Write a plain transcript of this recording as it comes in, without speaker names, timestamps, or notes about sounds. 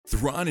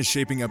Thrawn is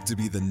shaping up to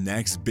be the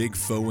next big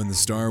foe in the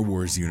Star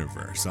Wars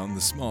universe on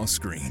the small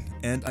screen,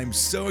 and I'm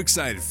so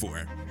excited for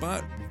it.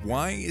 But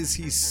why is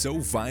he so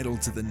vital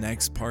to the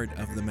next part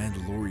of the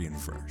Mandalorian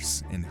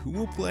verse? And who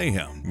will play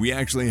him? We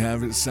actually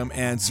have some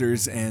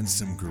answers and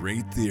some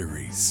great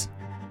theories.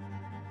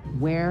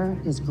 Where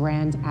is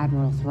Grand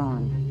Admiral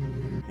Thrawn?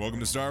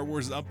 Welcome to Star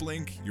Wars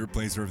Uplink, your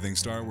place for everything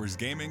Star Wars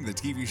gaming, the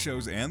TV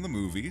shows, and the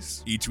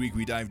movies. Each week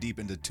we dive deep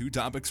into two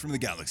topics from the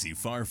galaxy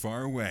far,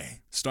 far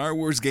away. Star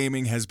Wars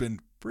gaming has been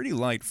pretty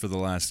light for the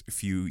last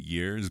few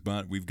years,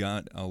 but we've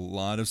got a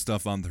lot of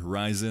stuff on the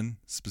horizon,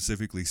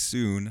 specifically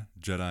soon,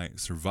 Jedi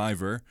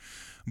Survivor.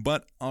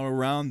 But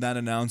around that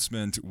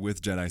announcement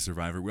with Jedi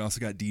Survivor, we also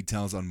got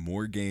details on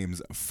more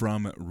games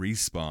from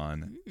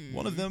Respawn,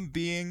 one of them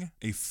being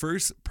a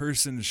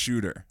first-person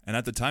shooter. And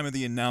at the time of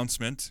the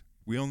announcement,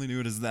 we only knew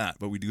it as that,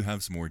 but we do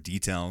have some more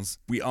details.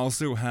 We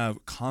also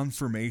have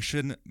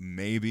confirmation,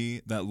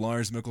 maybe, that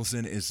Lars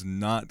Mikkelsen is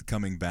not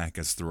coming back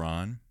as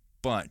Thrawn,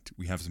 but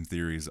we have some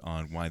theories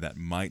on why that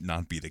might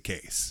not be the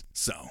case.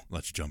 So,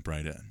 let's jump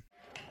right in.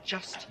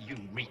 Just you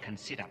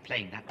reconsider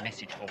playing that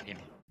message for him.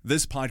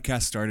 This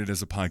podcast started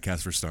as a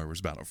podcast for Star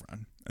Wars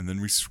Battlefront, and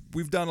then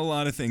we've done a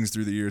lot of things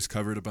through the years,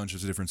 covered a bunch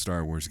of different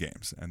Star Wars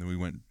games, and then we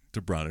went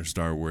to broader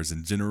Star Wars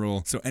in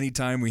general. So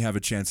anytime we have a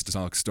chance to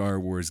talk Star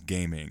Wars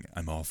gaming,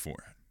 I'm all for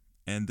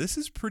it. And this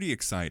is pretty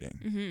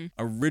exciting.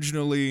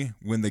 Originally,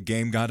 when the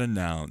game got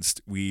announced,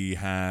 we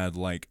had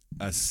like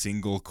a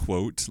single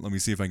quote. Let me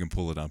see if I can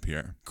pull it up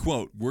here.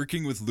 Quote,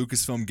 "Working with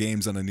Lucasfilm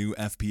Games on a new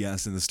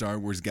FPS in the Star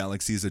Wars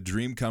galaxy is a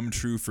dream come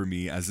true for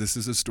me, as this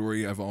is a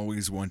story I've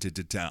always wanted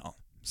to tell,"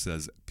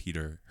 says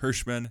Peter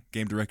Hirschman,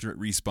 game director at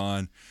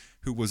Respawn,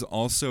 who was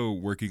also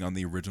working on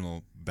the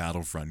original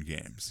Battlefront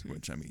games,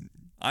 which, I mean,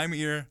 I'm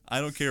here.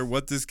 I don't care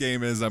what this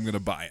game is. I'm going to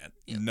buy it.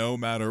 Yep. No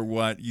matter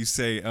what. You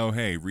say, oh,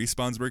 hey,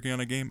 Respawn's working on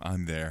a game?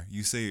 I'm there.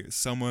 You say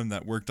someone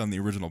that worked on the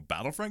original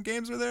Battlefront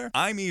games are there?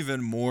 I'm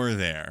even more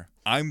there.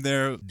 I'm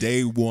there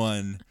day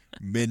one,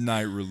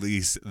 midnight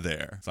release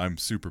there. So I'm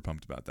super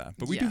pumped about that.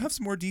 But we do have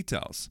some more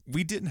details.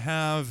 We didn't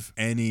have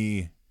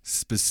any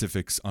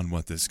specifics on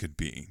what this could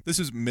be. This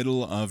is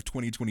middle of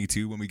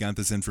 2022 when we got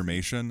this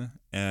information.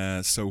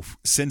 So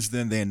since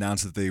then, they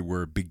announced that they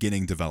were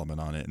beginning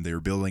development on it, and they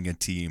were building a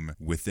team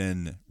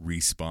within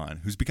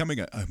Respawn, who's becoming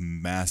a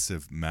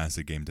massive,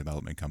 massive game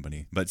development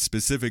company, but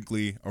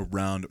specifically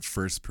around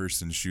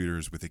first-person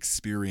shooters with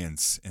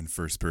experience in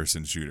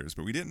first-person shooters.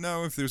 But we didn't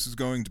know if this was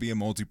going to be a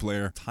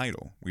multiplayer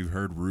title. We've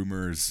heard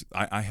rumors.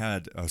 I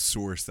had a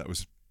source that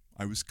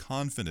I was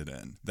confident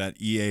in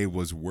that EA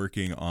was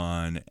working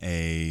on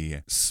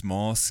a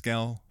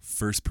small-scale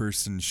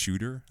first-person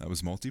shooter that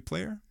was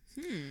multiplayer.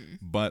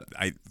 But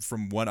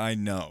from what I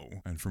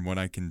know and from what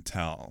I can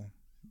tell,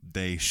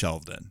 they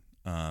shelved it.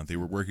 They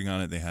were working on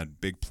it. They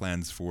had big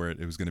plans for it.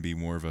 It was going to be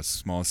more of a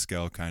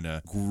small-scale kind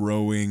of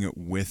growing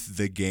with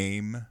the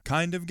game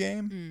kind of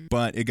game,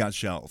 but it got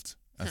shelved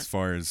as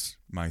far as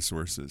my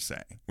sources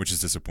say, which is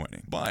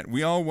disappointing. But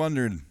we all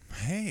wondered,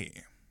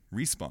 hey,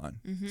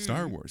 Respawn,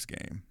 Star Wars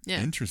game.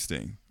 Yeah.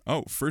 Interesting.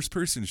 Oh,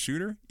 first-person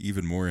shooter?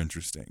 Even more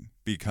interesting.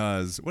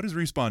 Because what is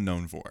Respawn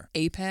known for?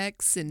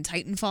 Apex and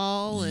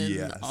Titanfall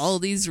and all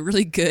these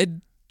really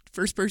good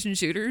first-person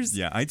shooters.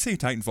 Yeah, I'd say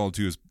Titanfall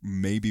 2 is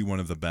maybe one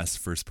of the best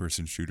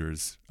first-person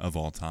shooters of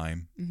all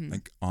time.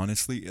 Like,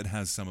 honestly, it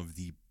has some of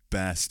the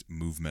best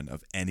movement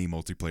of any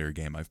multiplayer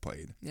game I've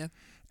played. Yeah.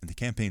 And the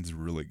campaign's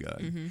really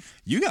good.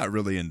 You got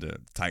really into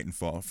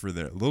Titanfall for a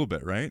little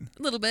bit, right?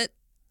 A little bit.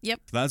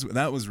 Yep.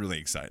 That was really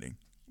exciting.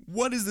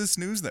 What is this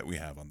news that we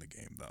have on the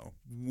game, though?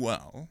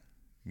 Well,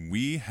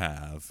 we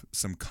have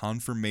some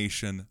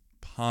confirmation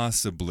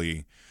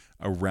possibly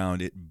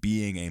around it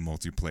being a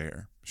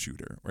multiplayer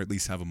shooter, or at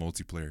least have a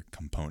multiplayer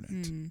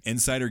component.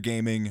 Insider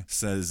Gaming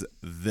says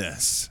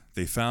this.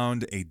 They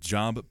found a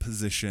job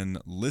position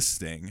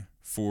listing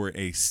for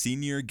a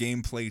senior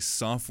gameplay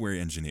software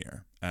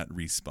engineer at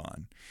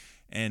Respawn,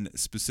 and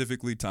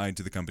specifically tied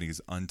to the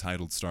company's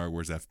untitled Star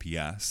Wars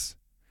FPS.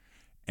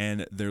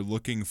 And they're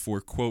looking for,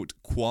 quote,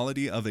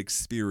 quality of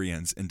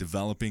experience in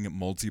developing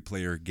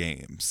multiplayer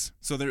games.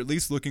 So they're at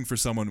least looking for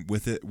someone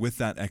with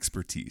that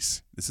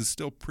expertise. This is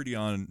still pretty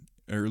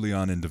early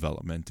on in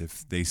development.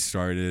 If they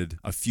started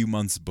a few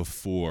months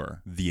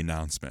before the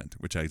announcement,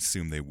 which I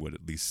assume they would,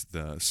 at least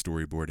the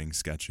storyboarding,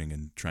 sketching,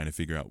 and trying to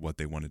figure out what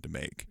they wanted to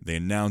make. They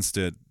announced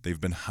it. They've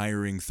been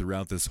hiring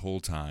throughout this whole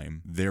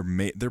time.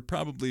 They're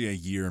probably a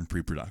year in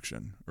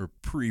pre-production, or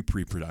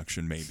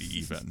pre-production maybe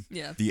even.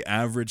 Yeah. The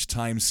average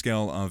time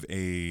scale of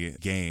a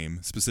game,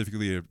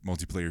 specifically a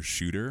multiplayer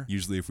shooter,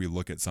 usually if we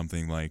look at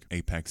something like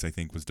Apex, I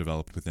think was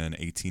developed within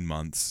 18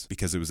 months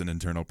because it was an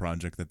internal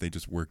project that they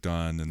just worked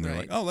on, and they're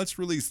like, oh, let's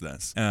release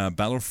this.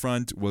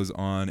 Battlefront was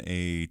on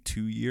a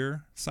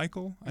 2-year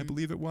cycle, I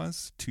believe it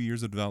was. 2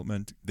 years of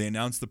development. They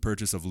announced the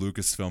purchase of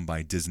Lucasfilm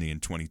by Disney in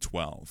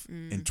 2012.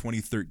 In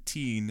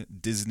 2013,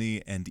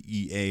 Disney and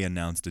EA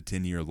announced a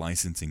 10-year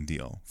licensing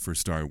deal for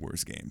Star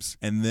Wars games.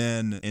 And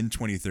then in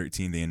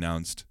 2013, they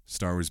announced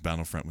Star Wars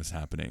Battlefront was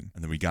happening,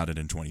 and then we got it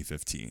in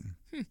 2015.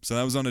 So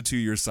that was on a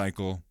 2-year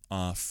cycle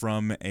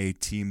from a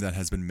team that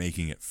has been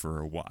making it for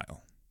a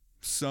while.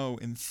 So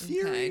in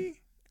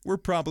theory, we're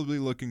probably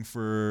looking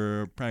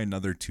for probably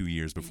another 2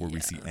 years before we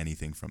see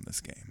anything from this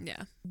game.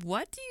 Yeah.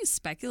 What do you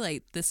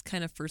speculate this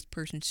kind of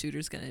first-person shooter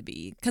is going to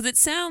be? Because it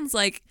sounds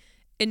like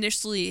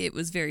initially it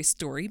was very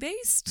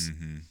story-based.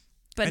 Mm-hmm.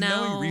 But and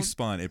now, knowing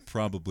Respawn, it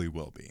probably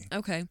will be.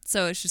 Okay.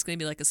 So it's just going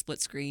to be like a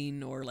split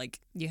screen, or like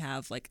you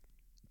have like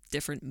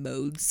different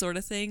modes sort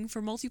of thing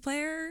for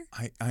multiplayer?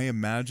 I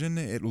imagine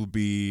it will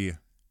be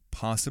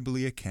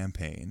possibly a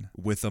campaign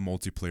with a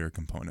multiplayer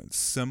component,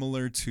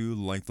 similar to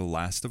like The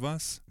Last of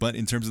Us. But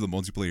in terms of the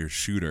multiplayer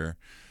shooter,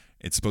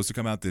 it's supposed to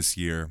come out this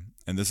year,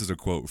 and this is a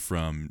quote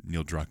from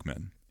Neil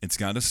Druckmann. It's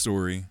got a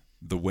story.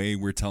 The way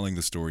we're telling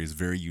the story is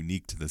very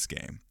unique to this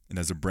game. And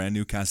as a brand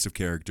new cast of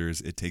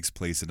characters, it takes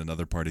place in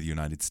another part of the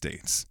United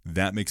States.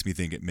 That makes me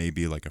think it may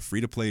be like a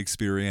free-to-play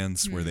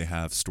experience where they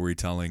have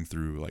storytelling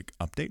through like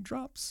update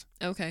drops.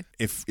 Okay.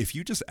 If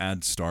you just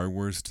add Star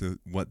Wars to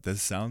what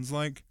this sounds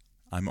like,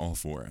 I'm all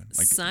for it.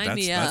 Like Sign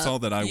me up. That's all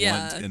that I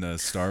want in a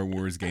Star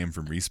Wars game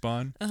from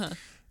Respawn.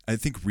 I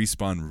think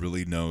Respawn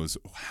really knows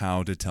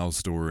how to tell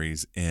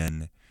stories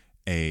in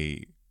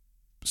a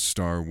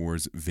Star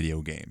Wars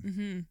video game.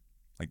 Mm-hmm.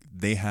 Like,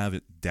 they have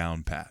it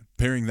down pat.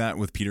 Pairing that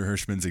with Peter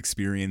Hirschman's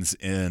experience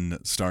in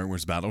Star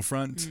Wars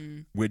Battlefront,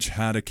 which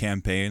had a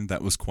campaign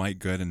that was quite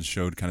good and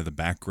showed kind of the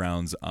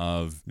backgrounds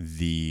of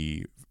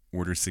the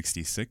Order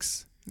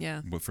 66.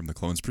 Yeah. From the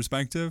clones'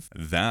 perspective,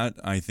 that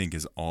I think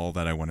is all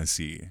that I want to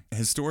see.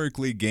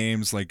 Historically,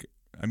 games like,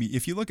 I mean,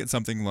 if you look at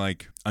something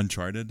like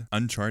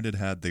Uncharted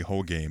had the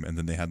whole game, and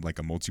then they had like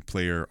a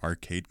multiplayer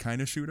arcade kind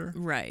of shooter.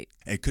 Right.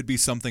 It could be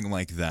something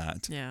like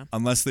that. Yeah.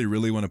 Unless they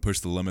really want to push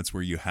the limits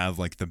where you have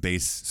like the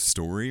base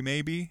story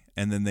maybe,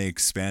 and then they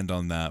expand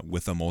on that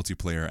with a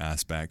multiplayer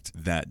aspect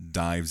that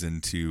dives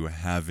into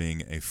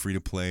having a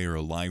free-to-play or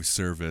a live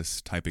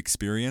service type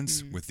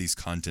experience with these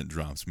content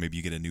drops. Maybe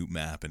you get a new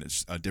map and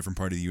it's a different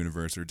part of the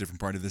universe or a different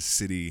part of the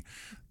city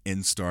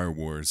in Star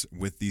Wars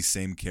with these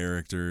same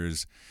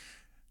characters.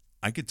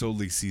 I could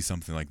totally see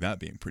something like that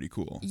being pretty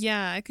cool.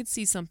 Yeah, I could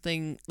see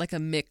something like a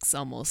mix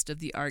almost of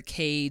the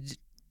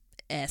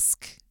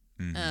arcade-esque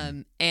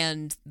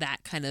and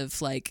that kind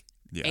of like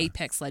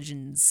Apex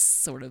Legends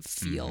sort of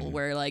feel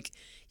where like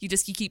you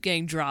keep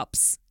getting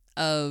drops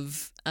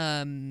of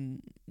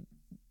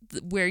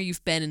where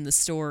you've been in the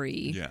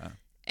story. Yeah.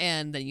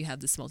 And then you have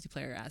this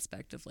multiplayer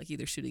aspect of like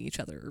either shooting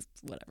each other or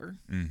whatever.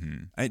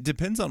 It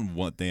depends on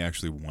what they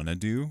actually want to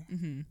do.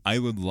 I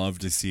would love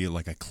to see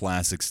like a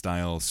classic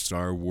style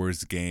Star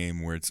Wars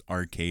game where it's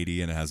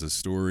arcadey and it has a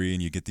story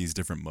and you get these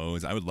different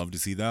modes. I would love to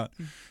see that,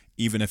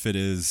 even if it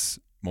is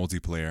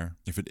multiplayer.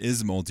 If it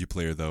is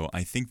multiplayer, though,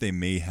 I think they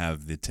may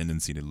have the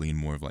tendency to lean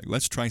more of like,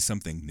 let's try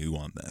something new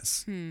on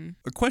this. A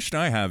question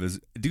I have is,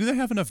 do they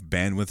have enough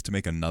bandwidth to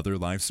make another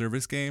live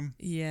service game?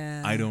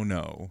 Yeah. I don't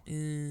know.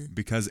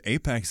 Because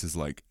Apex is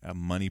like a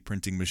money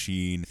printing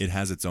machine. It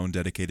has its own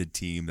dedicated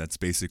team that's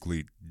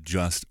basically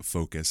just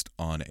focused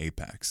on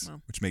Apex,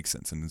 which makes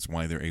sense. And it's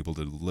why they're able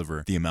to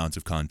deliver the amount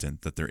of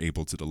content that they're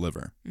able to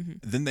deliver.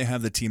 Then they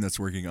have the team that's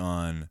working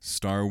on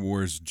Star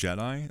Wars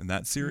Jedi and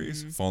that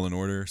series, Fallen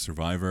Order,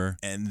 Survivor.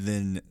 And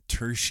then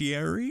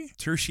tertiarily,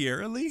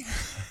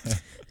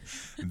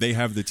 they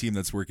have the team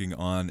that's working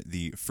on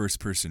the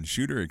first-person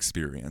shooter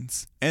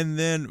experience. And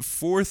then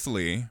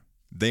fourthly,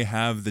 they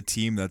have the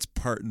team that's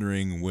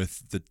partnering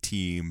with the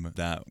team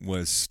that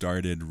was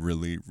started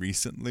really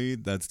recently.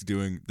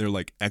 They're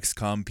like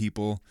XCOM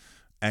people,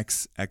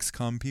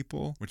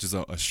 which is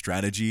a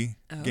strategy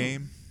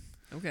game.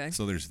 Okay.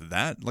 So there's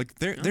that. Like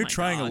they're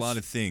trying a lot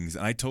of things,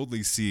 and I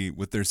totally see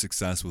with their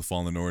success with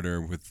Fallen Order,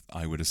 with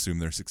I would assume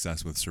their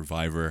success with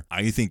Survivor.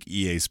 I think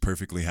EA's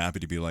perfectly happy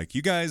to be like,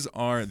 you guys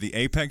are the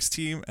Apex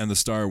team and the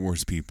Star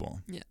Wars people.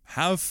 Yeah.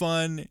 Have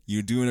fun.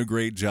 You're doing a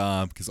great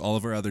job because all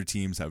of our other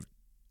teams have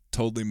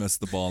totally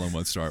missed the ball on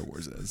what Star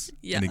Wars is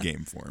in a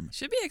game form.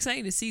 Should be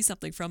exciting to see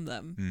something from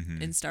them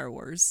in Star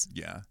Wars.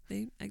 Yeah.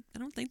 I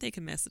don't think they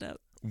can mess it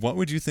up. What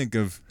would you think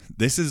of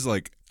this? Is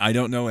like, I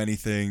don't know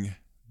anything.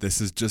 This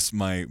is just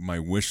my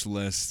wish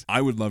list.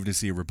 I would love to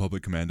see a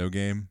Republic Commando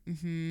game.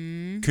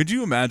 Could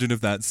you imagine if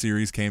that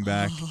series came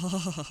back?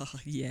 Oh,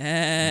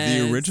 yes.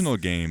 The original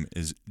game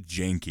is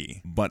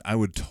janky, but I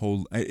would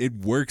it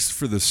works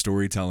for the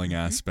storytelling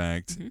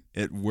aspect.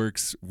 It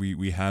works.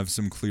 We have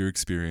some clear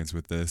experience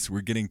with this. We're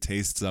getting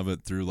tastes of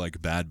it through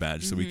like Bad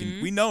Batch, so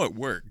we know it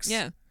works.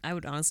 Yeah. I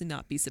would honestly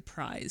not be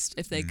surprised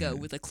if they go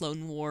with a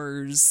Clone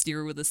Wars,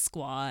 steer with a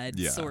squad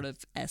sort of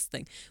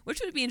thing,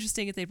 which would be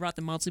interesting if they brought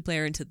the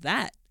multiplayer into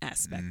that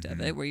aspect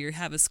of it, where you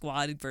have a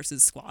squad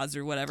versus squads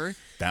or whatever.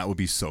 That would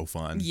be so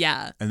fun.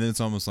 Yeah. And then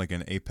it's almost like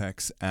an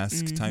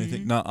Apex-esque kind of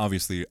thing. Not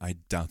obviously, I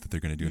doubt that they're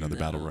going to do another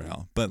Battle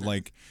Royale, but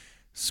like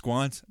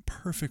squads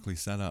perfectly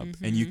set up,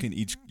 and you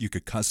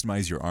could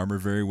customize your armor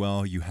very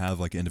well. You have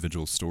like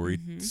individual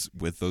stories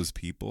with those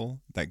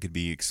people that could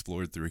be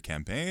explored through a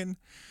campaign.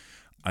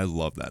 I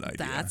love that idea.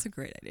 That's a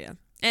great idea.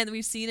 And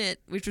we've seen it,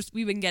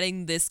 we've been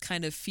getting this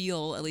kind of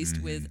feel, at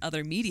least with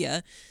other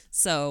media.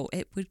 So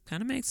it would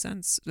kind of make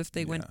sense if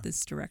they went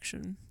this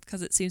direction,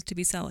 because it seems to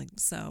be selling.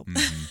 So,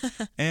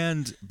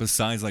 And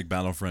besides like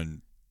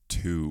Battlefront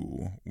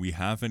 2, we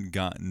haven't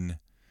gotten,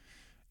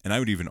 and I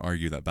would even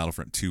argue that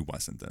Battlefront 2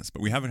 wasn't this,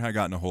 but we haven't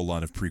gotten a whole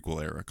lot of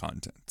prequel era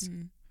content.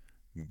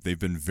 They've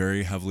been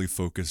very heavily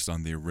focused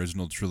on the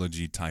original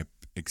trilogy type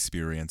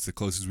experience. The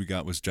closest we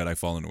got was Jedi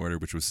Fallen Order,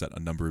 which was set a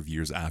number of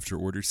years after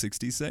Order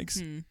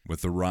 66,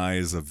 with the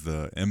rise of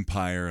the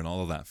Empire and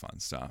all of that fun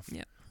stuff.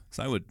 Yeah.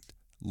 So I would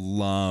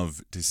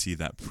love to see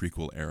that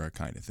prequel era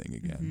kind of thing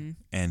again,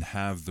 and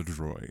have the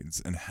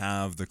droids and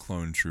have the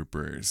clone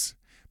troopers.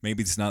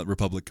 Maybe it's not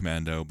Republic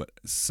Commando, but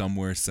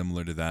somewhere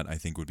similar to that I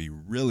think would be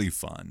really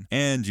fun.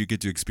 And you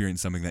get to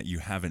experience something that you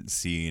haven't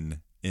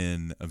seen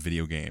in a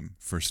video game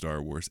for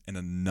Star Wars in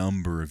a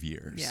number of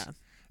years. Yeah.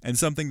 And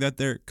something that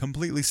they're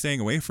completely staying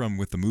away from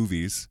with the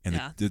movies. And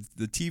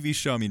the TV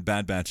show, I mean,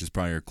 Bad Batch is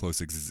probably a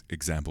close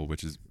example,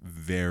 which is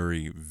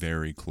very,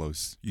 very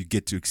close. You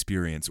get to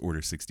experience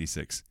Order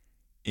 66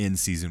 in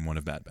season 1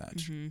 of Bad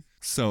Batch.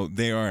 So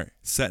they are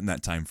set in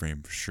that time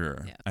frame for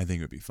sure. Yeah. I think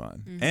it would be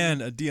fun.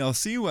 And a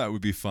DLC that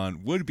would be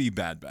fun would be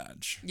Bad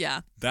Batch.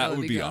 Yeah. That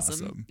would be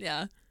awesome.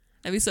 Yeah.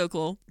 That'd be so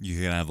cool.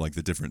 You can have like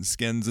the different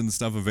skins and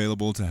stuff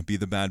available to be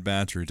the Bad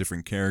Batch, or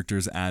different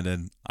characters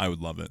added. I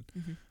would love it.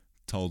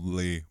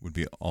 Totally would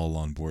be all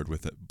on board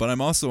with it. But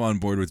I'm also on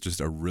board with just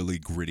a really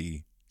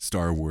gritty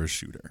Star Wars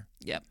shooter.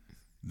 Yep.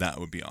 That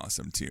would be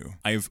awesome too.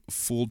 I have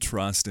full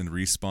trust in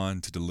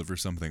Respawn to deliver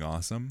something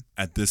awesome.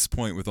 At this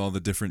point, with all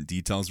the different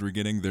details we're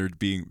getting, they're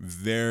being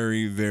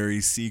very, very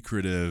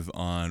secretive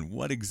on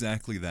what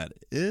exactly that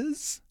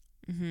is.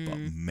 But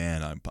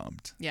man, I'm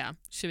pumped. Yeah,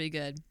 should be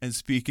good. And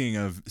speaking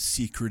of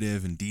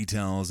secretive and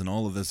details and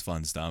all of this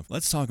fun stuff,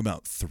 let's talk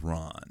about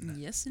Thrawn.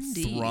 Yes,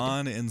 indeed.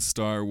 Thrawn in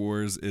Star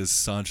Wars is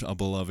such a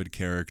beloved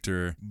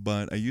character,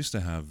 but I used to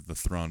have the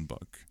Thrawn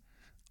book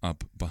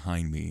up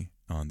behind me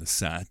on the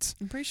set.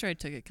 I'm pretty sure I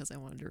took it because I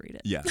wanted to read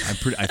it. Yeah,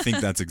 I think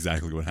that's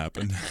exactly what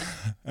happened.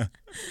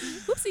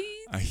 Whoopsie.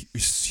 A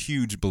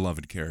huge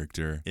beloved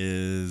character,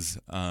 is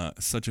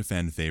such a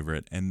fan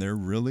favorite, and they're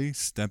really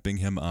stepping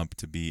him up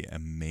to be a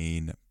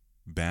main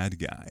bad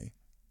guy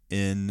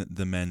in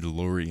the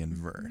Mandalorian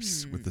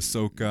verse, with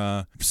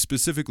Ahsoka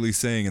specifically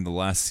saying in the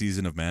last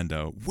season of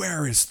Mando,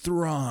 "Where is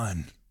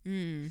Thrawn?"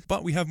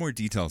 But we have more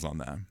details on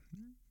that.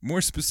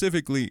 More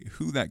specifically,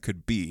 who that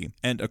could be.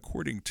 And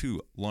according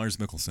to Lars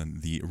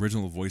Mikkelsen, the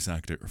original voice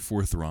actor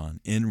for Thrawn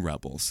in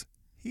Rebels,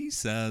 he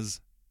says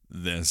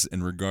this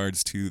in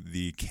regards to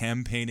the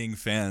campaigning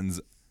fans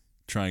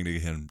trying to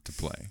get him to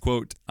play.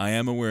 Quote, "I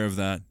am aware of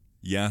that.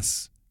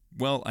 Yes.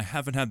 Well, I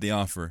haven't had the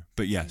offer,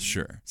 but yes,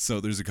 sure."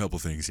 So there's a couple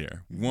things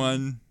here.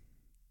 One,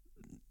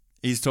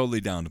 he's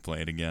totally down to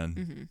play it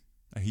again.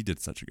 He did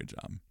such a good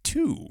job.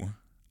 Two,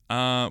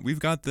 we've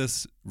got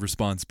this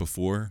response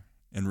before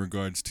in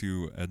regards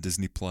to a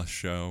Disney Plus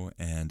show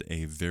and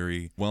a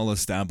very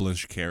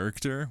well-established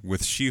character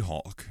with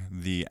She-Hulk.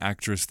 The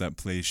actress that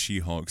plays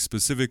She-Hulk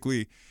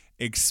specifically,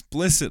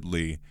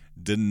 explicitly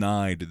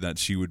denied that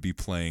she would be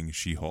playing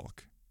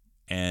She-Hulk.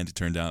 And it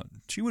turned out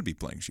she would be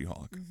playing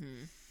She-Hulk.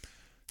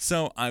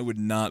 So I would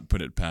not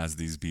put it past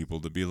these people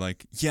to be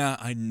like, yeah,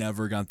 I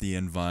never got the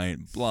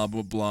invite, blah,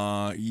 blah,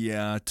 blah.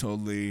 Yeah,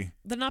 totally.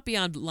 They're not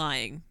beyond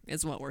lying,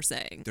 is what we're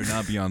saying. They're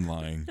not beyond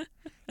lying.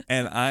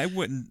 And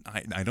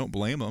I don't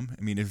blame them.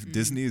 I mean, if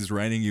Disney is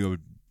writing you a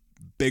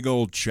big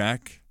old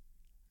check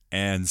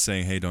and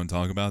saying, hey, don't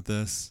talk about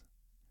this.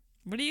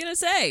 What are you going to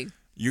say?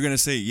 You're going to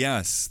say,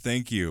 yes,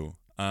 thank you.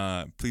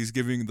 Please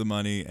give me the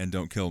money and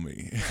don't kill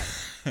me.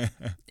 You're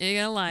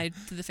going to lie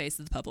to the face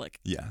of the public.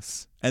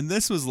 Yes. And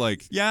this was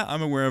like, yeah,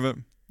 I'm aware of it.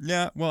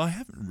 Yeah, well, I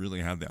haven't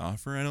really had the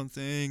offer, I don't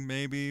think,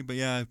 maybe. But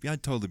yeah,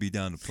 I'd totally be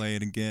down to play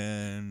it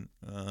again.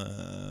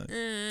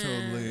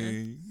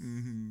 Totally.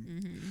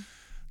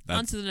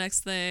 On to the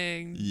next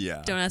thing.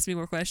 Yeah. Don't ask me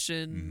more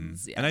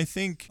questions. Yeah. And I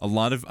think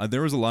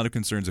there was a lot of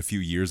concerns a few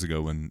years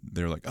ago when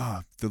they were like,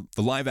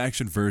 the live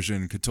action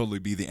version could totally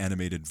be the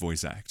animated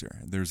voice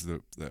actor. There's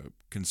the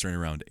concern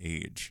around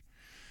age.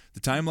 The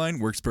timeline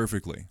works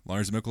perfectly.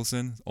 Lars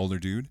Mikkelsen, older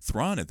dude.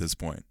 Thrawn at this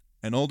point,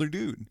 an older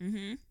dude.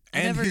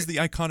 And he's the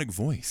iconic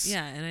voice.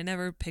 Yeah, and I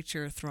never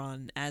picture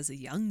Thrawn as a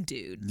young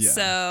dude. Yeah,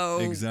 so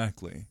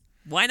exactly.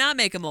 Why not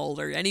make him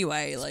older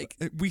anyway? Like,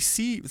 we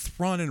see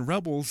Thrawn in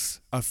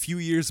Rebels a few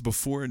years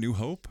before A New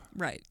Hope.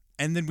 Right.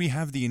 And then we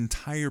have the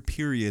entire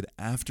period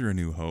after A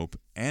New Hope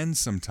and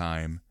some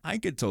time. I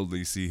could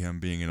totally see him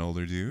being an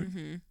older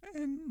dude.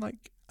 And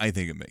like, I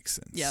think it makes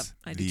sense. Yep,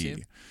 I do too.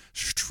 The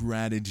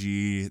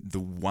strategy, the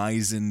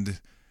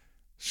wizened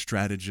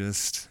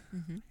strategist.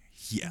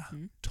 Yeah,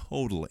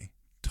 totally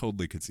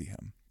could see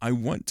him. I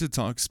want to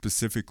talk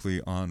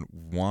specifically on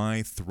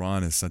why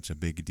Thrawn is such a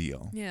big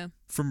deal. Yeah.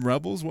 From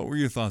Rebels, what were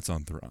your thoughts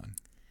on Thrawn?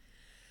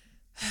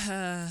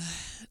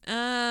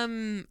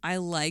 I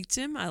liked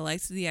him. I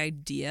liked the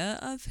idea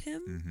of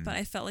him, but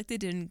I felt like they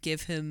didn't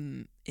give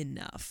him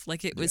enough.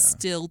 Like it was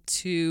still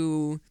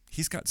too...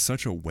 He's got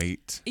such a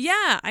weight.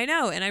 Yeah, I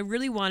know. And I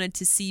really wanted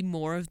to see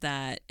more of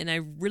that. And I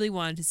really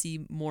wanted to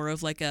see more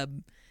of like a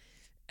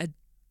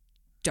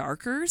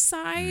darker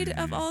side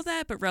of all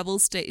that, but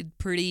Rebels stayed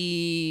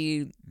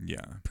pretty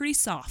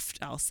soft,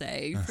 I'll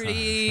say.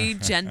 Pretty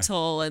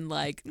gentle and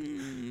like,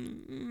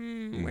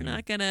 we're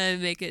not going to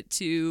make it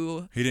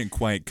too... He didn't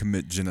quite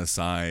commit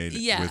genocide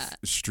with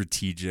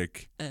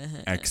strategic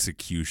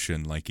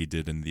execution like he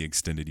did in the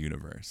extended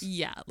universe.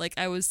 Yeah, like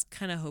I was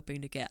kind of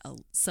hoping to get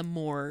some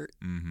more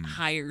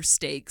higher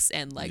stakes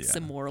and like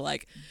some more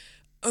like,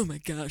 oh my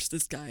gosh,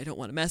 this guy, I don't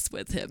want to mess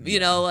with him. You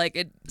know, like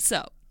it.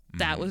 So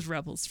that was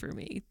Rebels for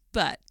me.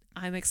 But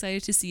I'm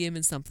excited to see him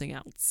in something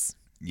else.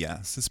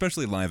 Yes,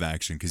 especially live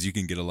action, because you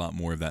can get a lot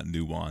more of that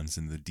nuance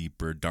and the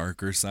deeper,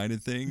 darker side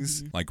of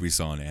things, like we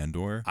saw in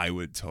Andor. I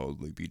would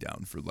totally be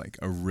down for like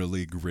a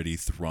really gritty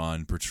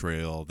Thrawn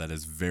portrayal that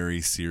is very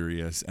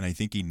serious, and I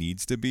think he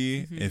needs to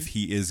be if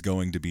he is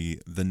going to be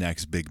the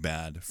next big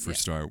bad for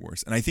Star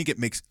Wars. And I think it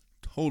makes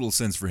total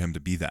sense for him to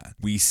be that.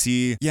 We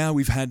see,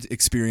 we've had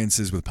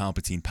experiences with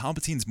Palpatine.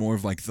 Palpatine's more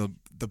of like the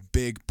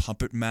big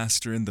puppet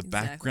master in the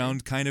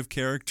background kind of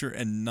character,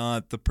 and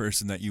not the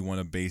person that you want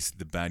to base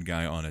the bad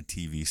guy on a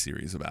TV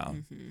series about.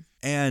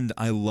 And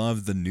I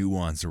love the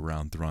nuance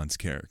around Thrawn's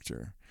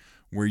character,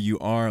 where you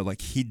are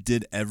like, he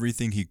did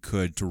everything he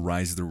could to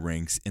rise the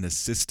ranks in a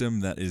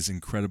system that is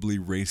incredibly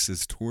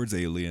racist towards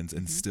aliens,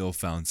 and still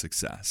found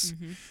success.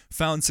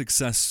 Found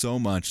success so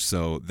much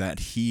so that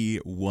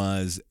he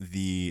was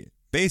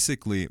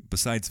basically,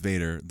 besides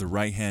Vader, the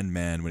right-hand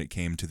man when it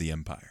came to the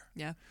Empire.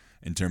 Yeah.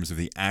 In terms of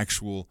the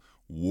actual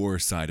war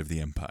side of the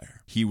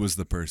Empire. He was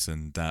the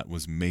person that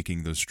was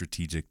making those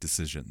strategic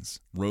decisions.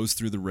 Rose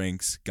through the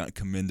ranks, got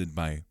commended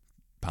by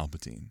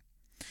Palpatine.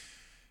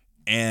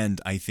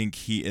 And I think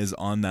he is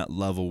on that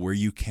level where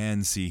you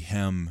can see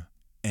him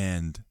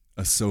and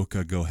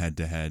Ahsoka go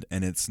head-to-head,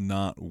 and it's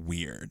not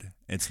weird.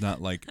 It's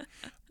not like,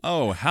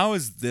 oh, how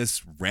is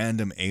this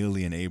random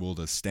alien able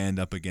to stand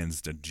up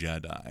against a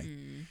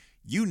Jedi?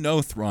 You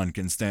know Thrawn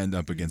can stand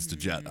up against a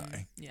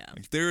Jedi. Yeah.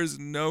 Like, there is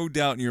no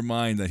doubt in your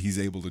mind that he's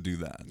able to do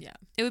that. Yeah.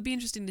 It would be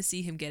interesting to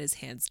see him get his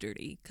hands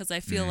dirty, because I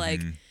feel like,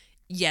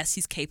 yes,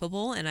 he's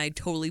capable, and I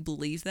totally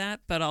believe that,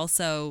 but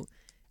also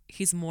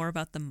he's more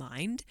about the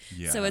mind.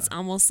 Yeah. So it's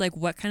almost like,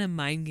 what kind of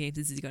mind games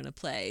is he going to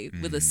play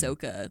with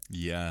Ahsoka?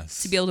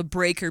 Yes. To be able to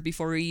break her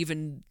before they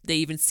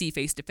even see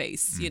face to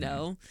face, you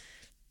know?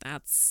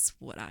 That's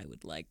what I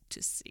would like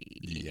to see.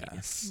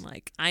 Yes.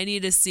 Like, I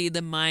need to see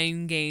the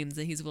mind games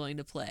that he's willing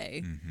to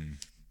play.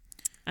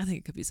 I think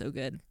it could be so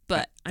good.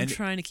 But I'm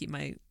trying to keep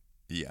my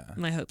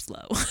hopes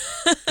low.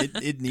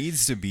 it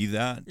needs to be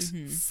that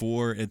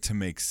for it to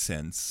make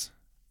sense.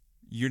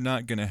 You're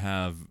not going to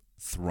have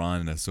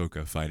Thrawn and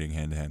Ahsoka fighting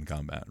hand-to-hand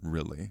combat,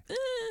 really.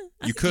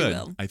 You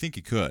could. I think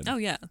you could. Oh,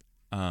 yeah.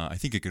 I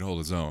think it could hold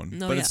its own,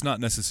 but it's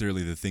not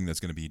necessarily the thing that's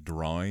going to be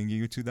drawing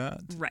you to that.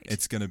 Right.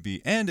 It's going to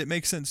be, and it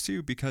makes sense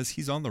too, because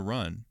he's on the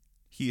run.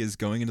 He is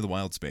going into the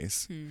wild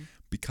space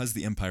because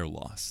the Empire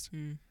lost.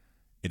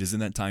 It is in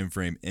that time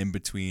frame in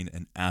between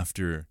and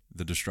after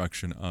the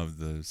destruction of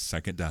the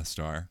second Death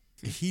Star.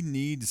 He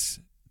needs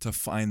to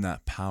find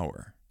that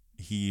power.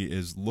 He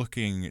is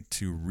looking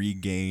to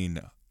regain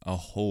a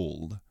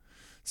hold.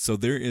 So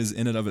there is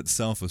in and of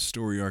itself a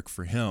story arc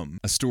for him,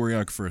 a story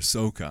arc for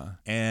Ahsoka,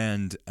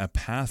 and a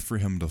path for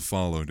him to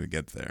follow to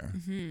get there.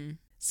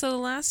 So the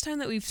last time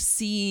that we've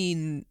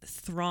seen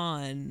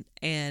Thrawn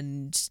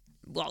is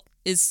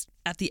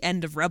at the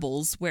end of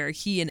Rebels, where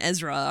he and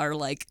Ezra are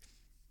like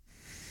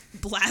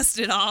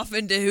blasted off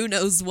into who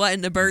knows what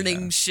in a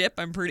burning ship,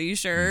 I'm pretty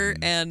sure.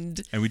 And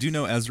we do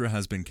know Ezra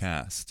has been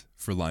cast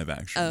for live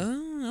action.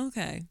 Oh,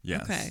 okay.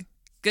 Yes. Okay.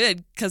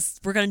 Good,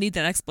 because we're going to need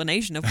that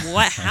explanation of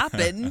what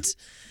happened.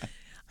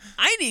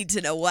 I need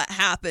to know what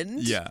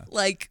happened. Yeah.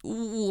 Like,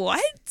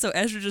 what? So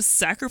Ezra just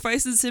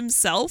sacrifices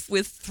himself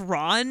with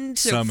Thrawn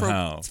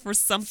for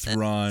something.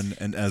 Thrawn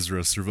and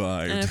Ezra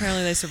survived. And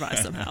apparently they survived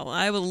somehow.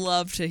 I would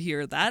love to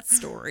hear that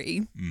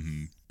story.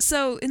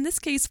 So in this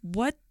case,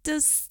 what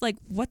does the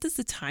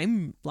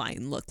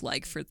timeline look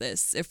like for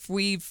this?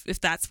 If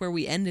that's where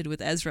we ended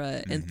with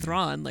Ezra and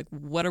Thrawn, like,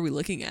 what are we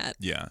looking at?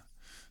 Yeah.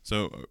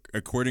 So,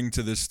 according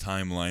to this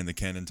timeline, the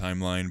canon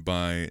timeline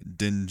by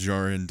Din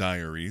Djarin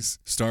Diaries,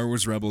 Star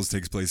Wars Rebels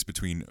takes place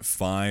between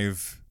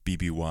 5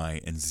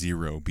 BBY and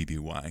 0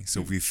 BBY.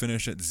 So, if we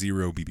finish at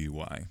 0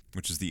 BBY,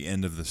 which is the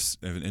end of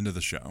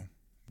the show,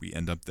 we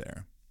end up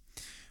there.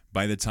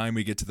 By the time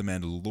we get to The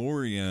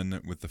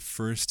Mandalorian with the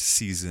first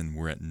season,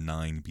 we're at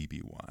 9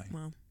 BBY.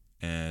 Wow.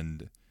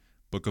 And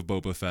Book of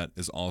Boba Fett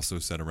is also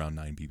set around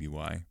 9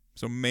 BBY.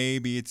 So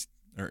maybe it's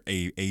or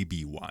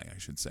ABY, I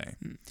should say.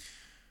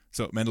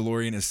 So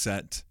Mandalorian is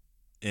set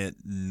at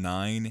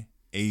 9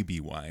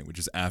 ABY, which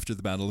is after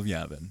the Battle of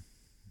Yavin.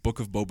 Book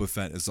of Boba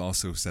Fett is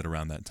also set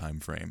around that time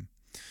frame.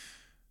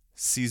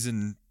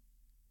 Season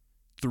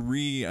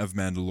 3 of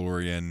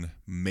Mandalorian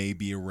may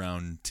be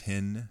around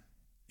 10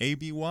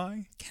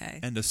 ABY. Okay.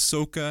 And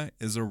Ahsoka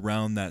is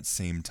around that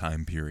same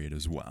time period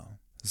as well.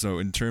 So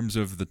in terms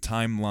of the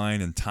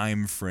timeline and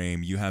time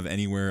frame, you have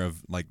anywhere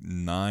of like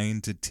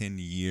 9 to 10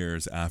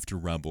 years after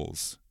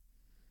Rebels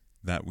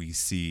that we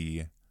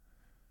see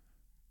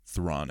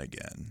Thrawn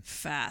again.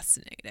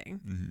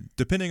 Fascinating.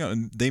 Depending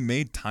on, they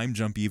made time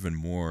jump even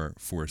more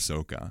for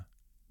Ahsoka.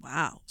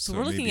 Wow. So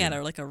we're looking at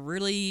a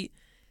really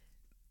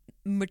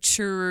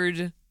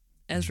matured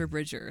Ezra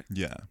Bridger.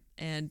 Yeah.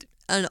 And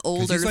an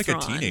older he's like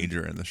Thrawn. a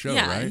teenager in the show,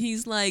 yeah, right?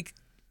 He's like,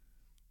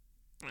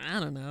 I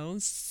don't know,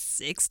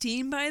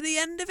 16 by the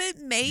end of it,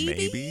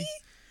 maybe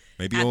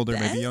Maybe at older,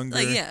 best? maybe younger.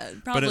 Like, yeah,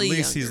 probably but at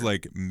least younger. he's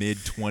like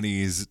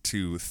mid-20s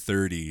to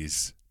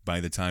 30s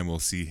by the time we'll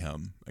see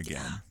him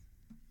again. Yeah.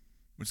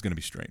 Which is going to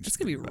be strange. It's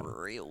going to be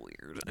real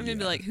weird. I'm going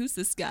to be like, who's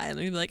this guy? And I'm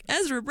going to be like,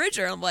 Ezra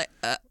Bridger. I'm like,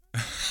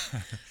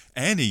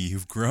 Annie,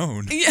 you've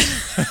grown. Yeah.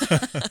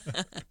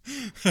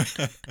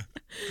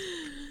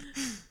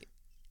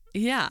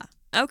 Yeah.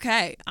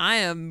 Okay. I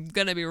am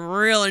going to be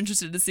real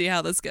interested to see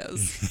how this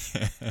goes.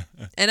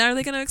 And are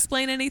they going to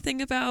explain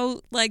anything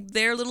about like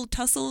their little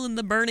tussle in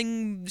the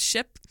burning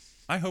ship?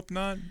 I hope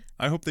not.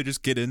 I hope they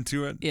just get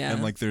into it. Yeah.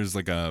 And like there's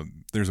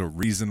a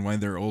reason why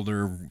they're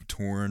older,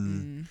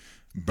 torn,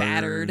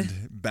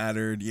 burned,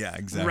 battered. Yeah,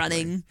 exactly.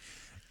 Running.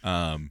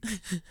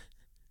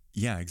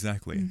 Yeah,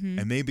 exactly.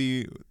 And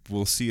maybe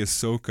we'll see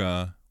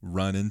Ahsoka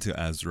run into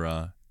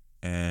Ezra,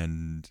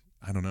 and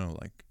I don't know,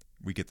 like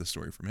we get the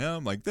story from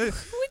him. Like who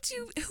would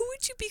you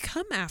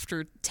become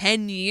after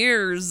 10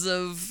 years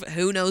of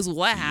who knows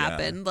what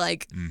happened?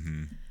 Like,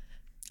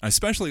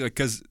 especially like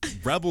because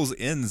Rebels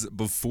ends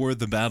before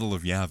the Battle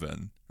of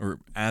Yavin, or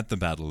at the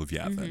Battle of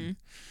Yavin.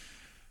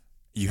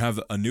 You have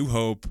A New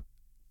Hope,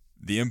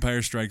 The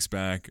Empire Strikes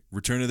Back,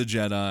 Return of the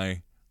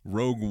Jedi,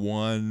 Rogue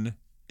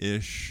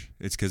One-ish.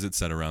 It's because it's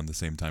set around the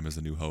same time as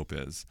A New Hope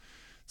is.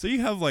 So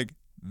you have like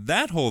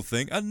that whole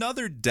thing.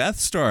 Another Death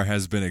Star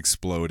has been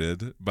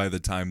exploded by the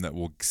time that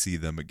we'll see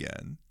them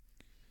again.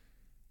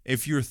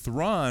 If you're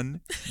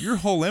Thrawn, your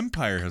whole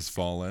empire has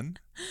fallen.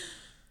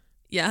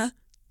 Yeah.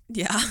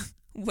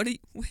 What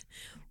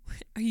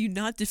are you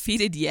not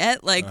defeated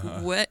yet? Like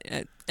what?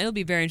 It'll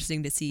be very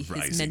interesting to see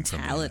his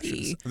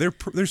mentality.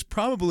 There's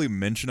probably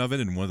mention of it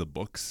in one of the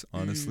books,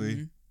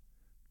 honestly.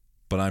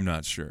 But I'm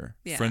not sure.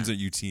 Yeah. Friends at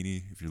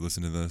Utini, if you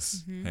listen to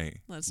this,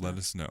 hey, let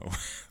us know.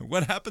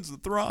 What happens to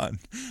Thrawn?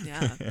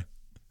 Yeah.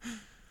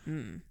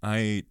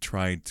 I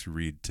tried to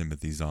read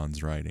Timothy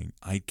Zahn's writing.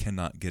 I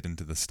cannot get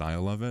into the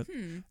style of it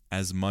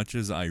as much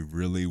as I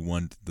really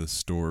want the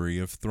story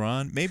of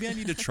Thrawn. Maybe I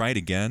need to try it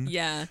again.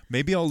 Yeah.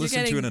 Maybe I'll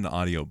listen to it in an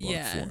audiobook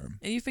form.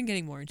 And you've been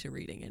getting more into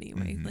reading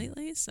anyway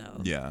lately, so.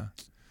 Yeah.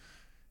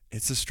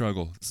 It's a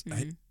struggle.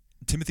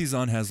 Timothy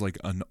Zahn has like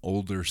an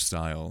older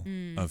style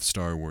of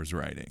Star Wars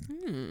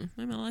writing.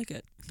 I might like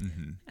it.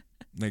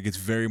 Like it's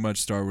very much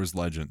Star Wars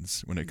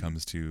Legends when it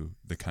comes to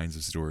the kinds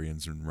of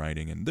stories and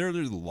writing, and they're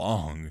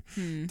long.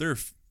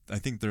 I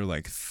think they're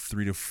like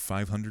 300 to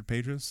 500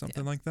 pages,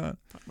 something like that.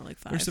 More like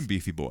 5. They're some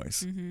beefy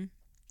boys.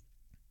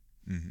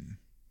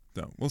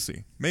 So we'll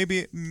see.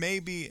 Maybe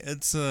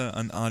it's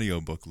an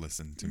audiobook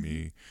listen to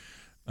me.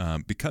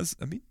 Because,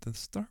 I mean, the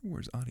Star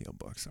Wars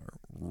audiobooks are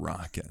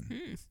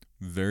rocking.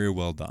 Very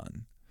well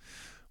done.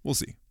 We'll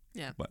see.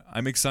 Yeah. But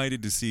I'm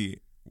excited to see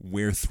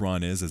where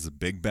Thrawn is as a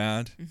big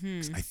bad.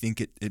 I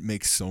think it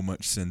makes so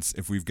much sense.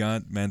 If we've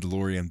got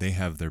Mandalorian, they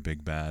have their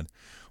big bad.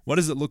 What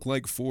does it look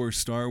like for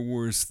Star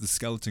Wars, the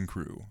Skeleton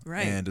Crew?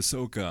 Right. And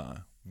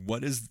Ahsoka?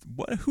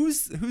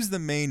 Who's the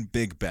main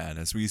big bad?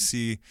 As we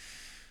see,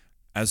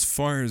 as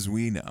far as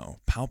we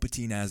know,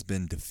 Palpatine has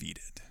been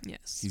defeated.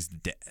 Yes. He's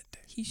dead.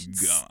 He should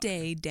gone.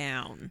 stay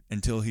down.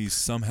 Until he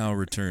somehow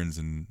returns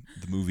in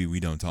the movie we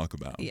don't talk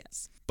about.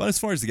 Yes. But as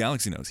far as the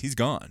galaxy knows, he's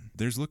gone.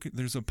 There's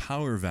a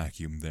power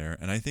vacuum there,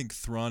 and I think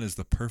Thrawn is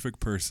the perfect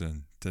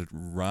person to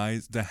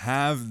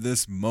have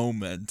this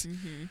moment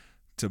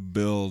to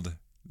build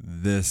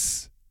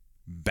this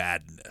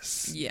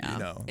badness.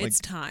 Yeah. It's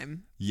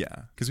time.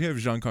 Yeah. Because we have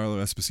Giancarlo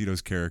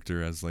Esposito's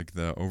character as like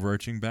the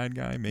overarching bad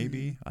guy,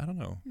 maybe. I don't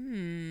know.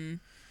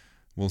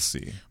 We'll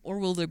see. Or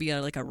will there be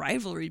a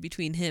rivalry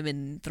between him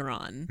and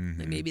Thrawn?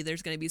 Like maybe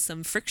there's going to be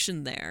some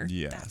friction there.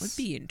 Yes. That would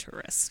be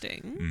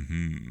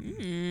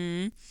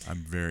interesting. I'm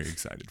very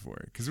excited for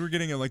it because we're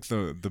getting like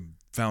the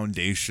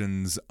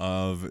foundations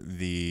of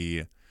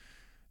the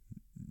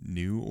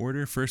New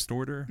Order, First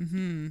Order,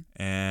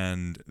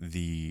 and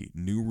the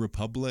New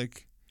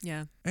Republic.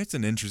 Yeah. It's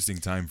an interesting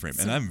time frame,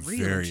 and I'm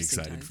very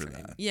excited for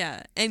that.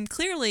 Yeah, and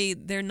clearly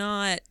they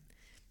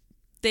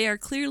are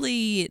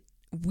clearly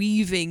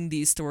weaving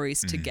these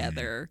stories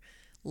together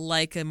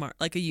like a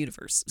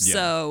universe. Yeah.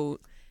 So,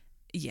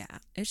 yeah,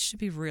 it should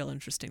be real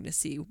interesting to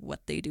see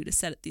what they do to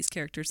set these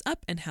characters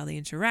up and how they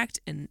interact.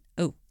 And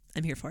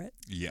I'm here for it.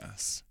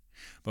 Yes.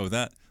 But with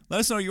that, let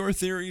us know your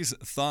theories,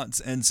 thoughts,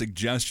 and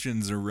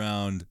suggestions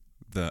around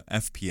the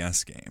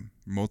FPS game,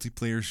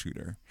 multiplayer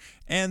shooter,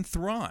 and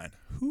Thrawn.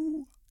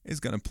 Who is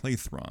going to play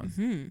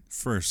Thrawn,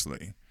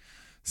 firstly?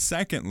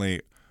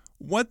 Secondly,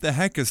 what the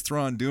heck is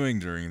Thrawn doing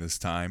during this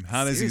time?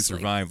 How does he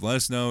survive? Let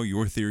us know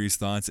your theories,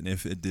 thoughts, and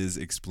if it is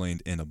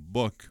explained in a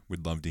book,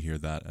 we'd love to hear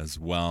that as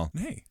well.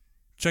 And hey,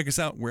 check us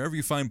out wherever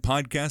you find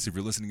podcasts. If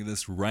you're listening to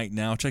this right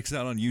now, check us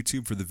out on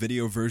YouTube for the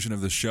video version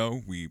of the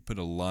show. We put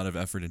a lot of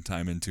effort and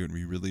time into it, and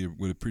we really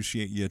would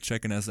appreciate you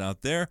checking us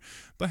out there.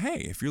 But hey,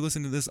 if you're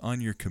listening to this on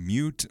your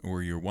commute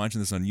or you're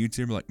watching this on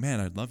YouTube, you're like, man,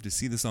 I'd love to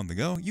see this on the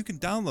go, you can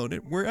download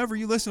it wherever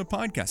you listen to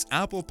podcasts.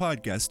 Apple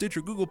Podcasts,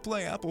 Stitcher, Google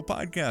Play, Apple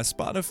Podcasts,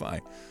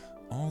 Spotify.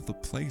 All the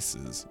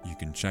places you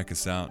can check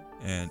us out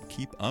and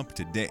keep up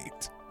to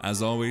date.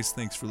 As always,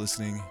 thanks for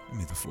listening, and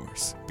may the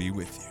Force be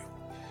with you.